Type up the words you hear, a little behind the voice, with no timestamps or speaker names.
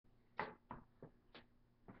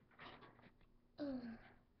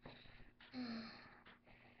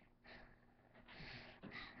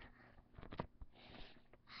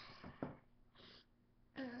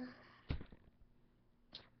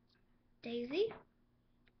Daisy?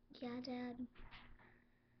 Yeah, Dad.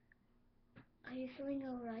 Are you feeling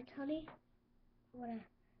alright, honey?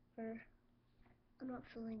 Whatever. I'm not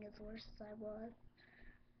feeling as worse as I was.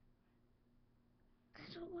 I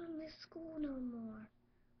don't want to miss school no more.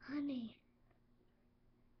 Honey,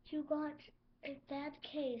 you got a bad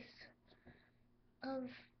case of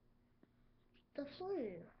the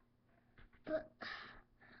flu. But I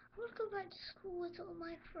want to go back to school with all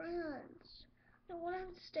my friends. I don't want to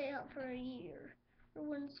have to stay out for a year or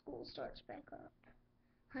when school starts back up.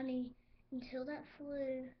 Honey, until that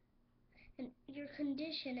flu and your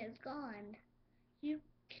condition is gone, you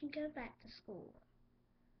can go back to school.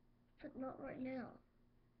 But not right now.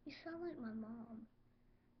 You sound like my mom.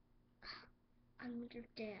 I'm your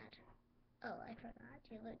dad. Oh, I forgot.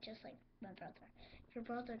 You look just like my brother. Your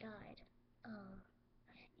brother died. Oh,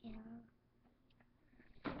 yeah.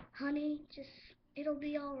 Honey, it'll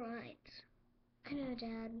be alright. I know,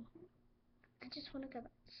 Dad. I just want to go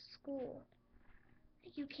back to school.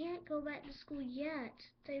 You can't go back to school yet.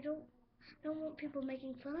 They don't want people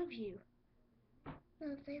making fun of you.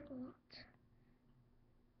 No, they won't.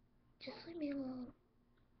 Just leave me alone.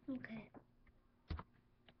 Okay.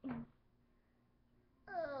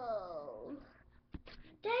 Oh.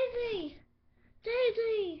 Daisy!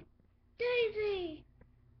 Daisy! Daisy!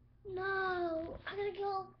 No, I gotta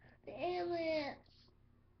call the ambulance.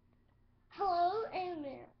 Hello,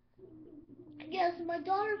 ambulance. Yes, my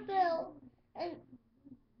daughter fell. And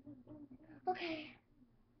okay.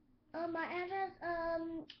 My address,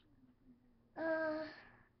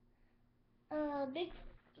 big,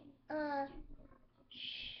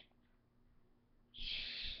 shh,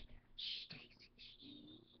 Daisy, shh.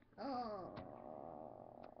 Oh.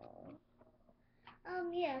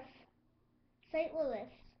 Yes, St. Louis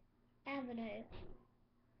Avenue,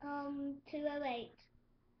 208.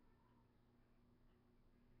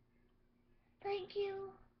 Thank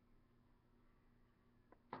you.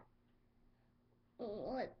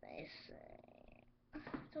 What they say.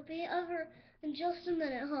 It'll be over in just a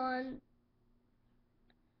minute, hon.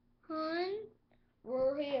 Hon,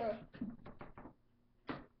 we're here.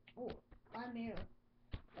 Oh, I'm here.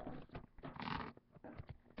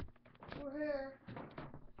 We're here.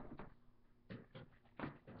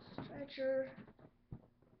 Stretcher.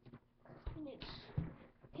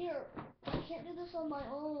 Here. I can't do this on my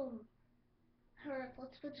own. Hurry,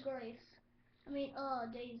 let's fix Grace.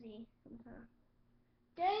 Daisy.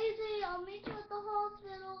 Daisy, I'll meet you at the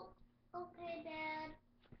hospital. Okay,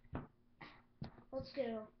 Dad. Let's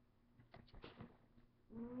go.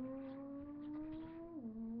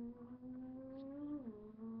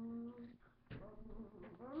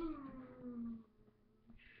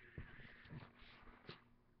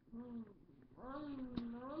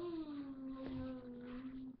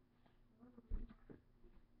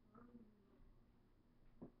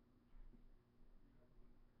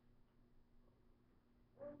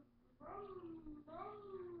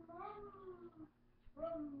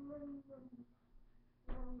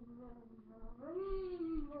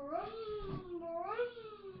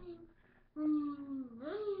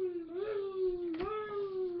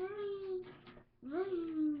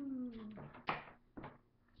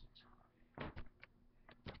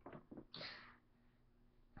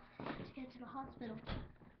 Get to the hospital.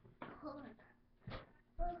 Hold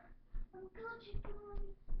on. I'm got you,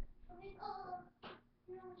 boys.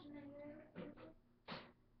 You know what your name is.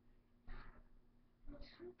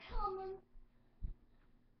 I'm coming.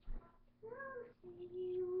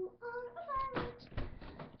 You are a pirate.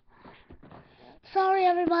 Sorry,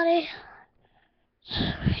 everybody.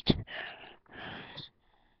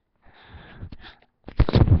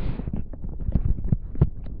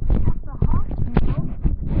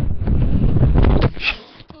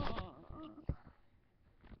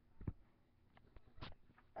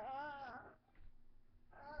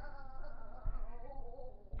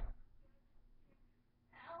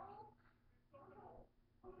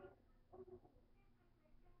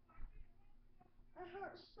 It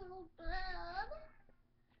hurts so bad.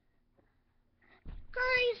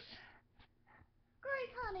 Grace!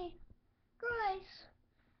 Grace, honey.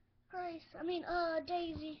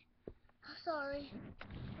 Daisy. Sorry.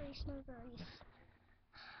 Grace, no Grace.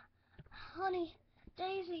 Honey,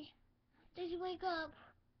 Daisy. Daisy, wake up.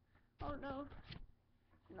 Oh, no.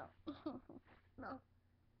 No. No.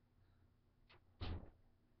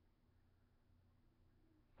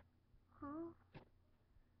 Huh?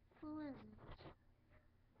 Who is it?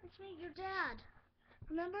 It's me, your dad.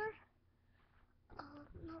 Remember?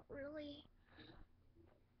 Not really.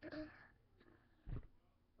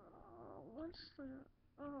 What's the...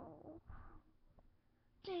 Oh.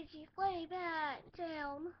 Daisy, way back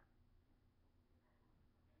down.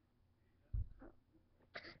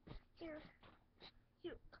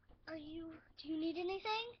 Do you need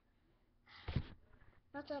anything?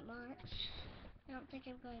 Not that much. I don't think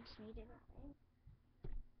I'm going to need anything.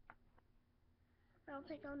 I don't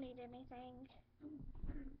think I'll need anything.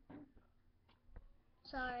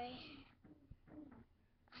 Sorry.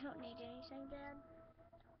 I don't need anything, Dad.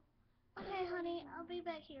 Okay, honey, I'll be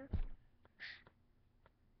back here.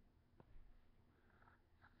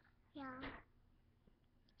 Yeah.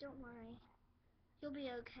 Don't worry. You'll be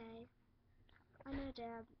okay. I know,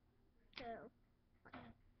 Dad. Go.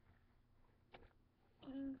 Okay.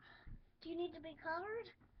 Do you need to be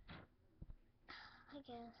covered? I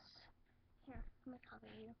guess. Here, let me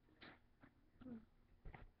cover you.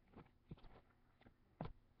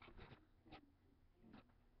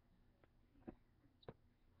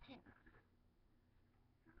 Here.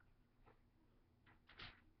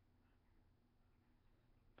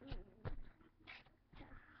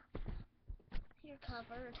 You're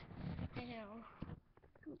covered. I know.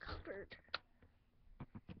 I'm covered.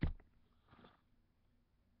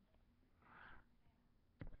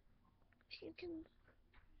 If you can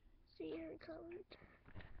see her covered.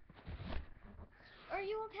 Are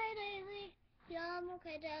you okay, Daisy? Yeah, I'm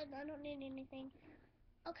okay, Dad. I don't need anything.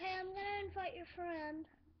 Okay, I'm gonna invite your friend.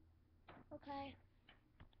 Okay.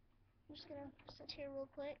 I'm just gonna sit here real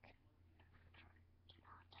quick.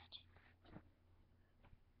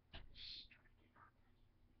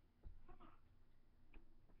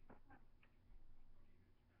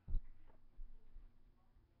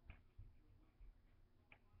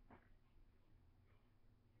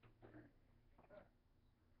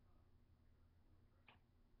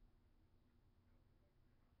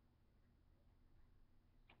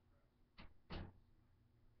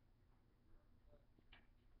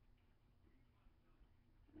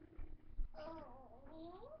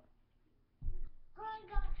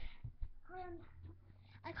 Friend.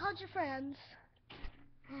 I called your friends.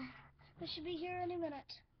 They should be here any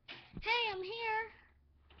minute. Hey, I'm here.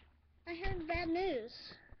 I heard bad news,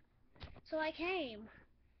 so I came.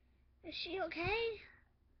 Is she okay?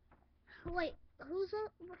 Wait, who's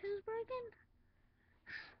broken?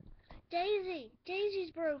 Daisy.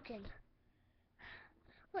 Daisy's broken.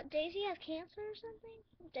 What, Daisy has cancer or something?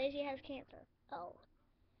 Daisy has cancer. Oh.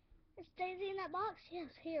 Is Daisy in that box? Yes,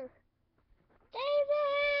 here.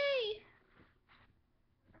 Daisy!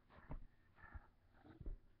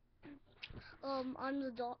 I'm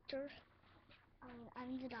the doctor.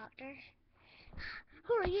 I'm the doctor.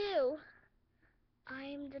 Who are you?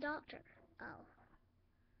 I'm the doctor. Oh.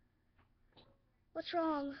 What's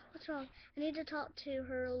wrong? What's wrong? I need to talk to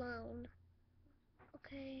her alone.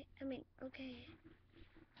 Okay. Okay.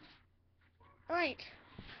 Alright.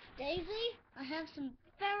 Daisy, I have some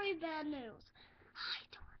very bad news.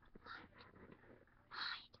 Hide.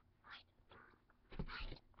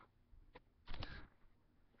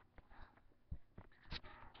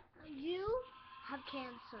 You have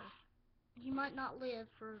cancer. You might not live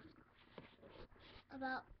for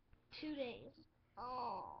about 2 days.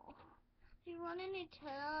 Oh. Do you run any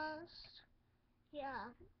tests? Yeah.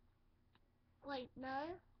 Wait,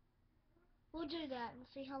 no? We'll do that and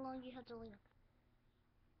see how long you have to live.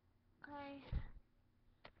 Okay.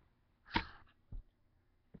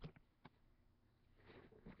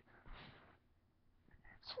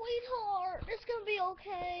 Sweetheart, it's gonna be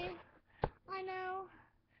okay. I know.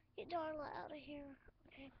 Get Darla out of here.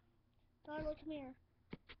 Okay. Darla, come here.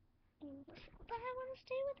 But I want to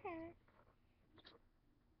stay with her.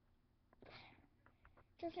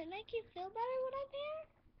 Does it make you feel better when I'm here?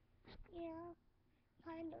 Yeah,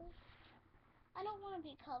 kind of. I don't want to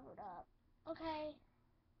be covered up. Okay.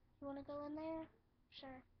 You want to go in there?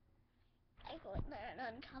 Sure. I go in there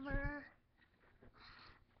and uncover her.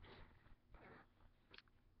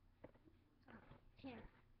 Here.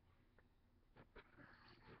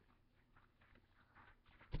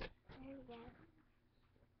 There we go.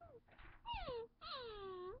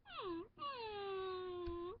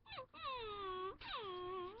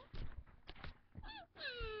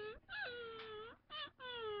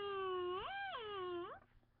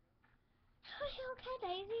 Are you okay,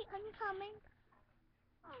 Daisy? I'm coming.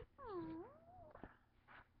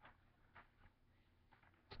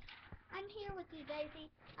 I'm here with you, Daisy.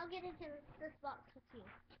 I'll get into this box with you.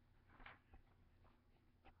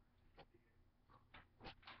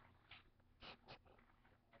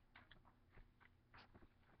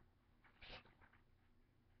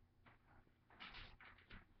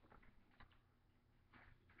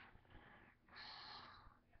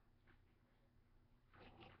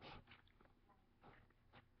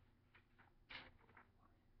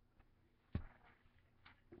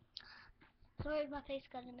 Sorry, my face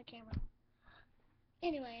got in the camera.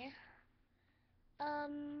 Anyway,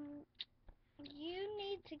 You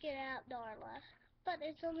need to get out, Darla. But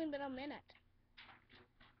it's only been a minute.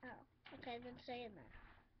 Oh, okay, then stay in there.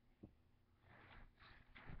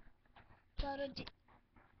 But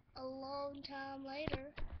a long time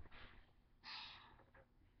later.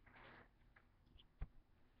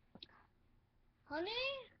 Honey?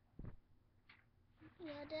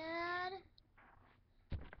 Yeah, Dad?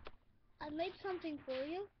 I made something for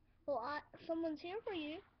you. Well, someone's here for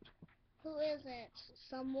you. Who isn't?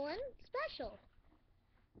 Someone special.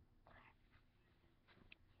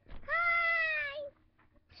 Hi!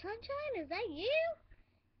 Sunshine, is that you?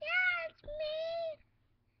 Yeah, it's me.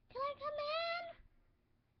 Can I come in?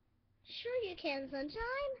 Sure you can,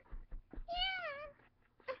 Sunshine.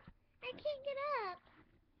 Yeah. I can't get up.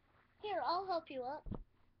 Here, I'll help you up.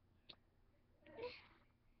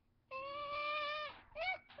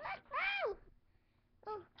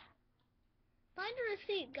 Oh, find a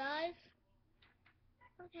receipt, guys.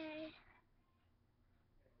 Okay.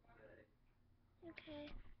 Okay.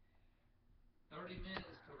 30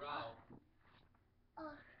 minutes to route.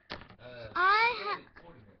 I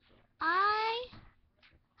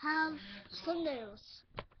have some news.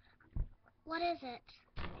 What is it?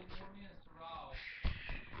 44 minutes to route.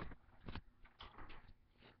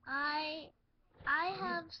 I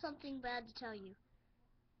have something bad to tell you.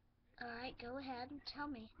 Alright, go ahead and tell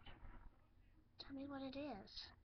me. Tell me what it is.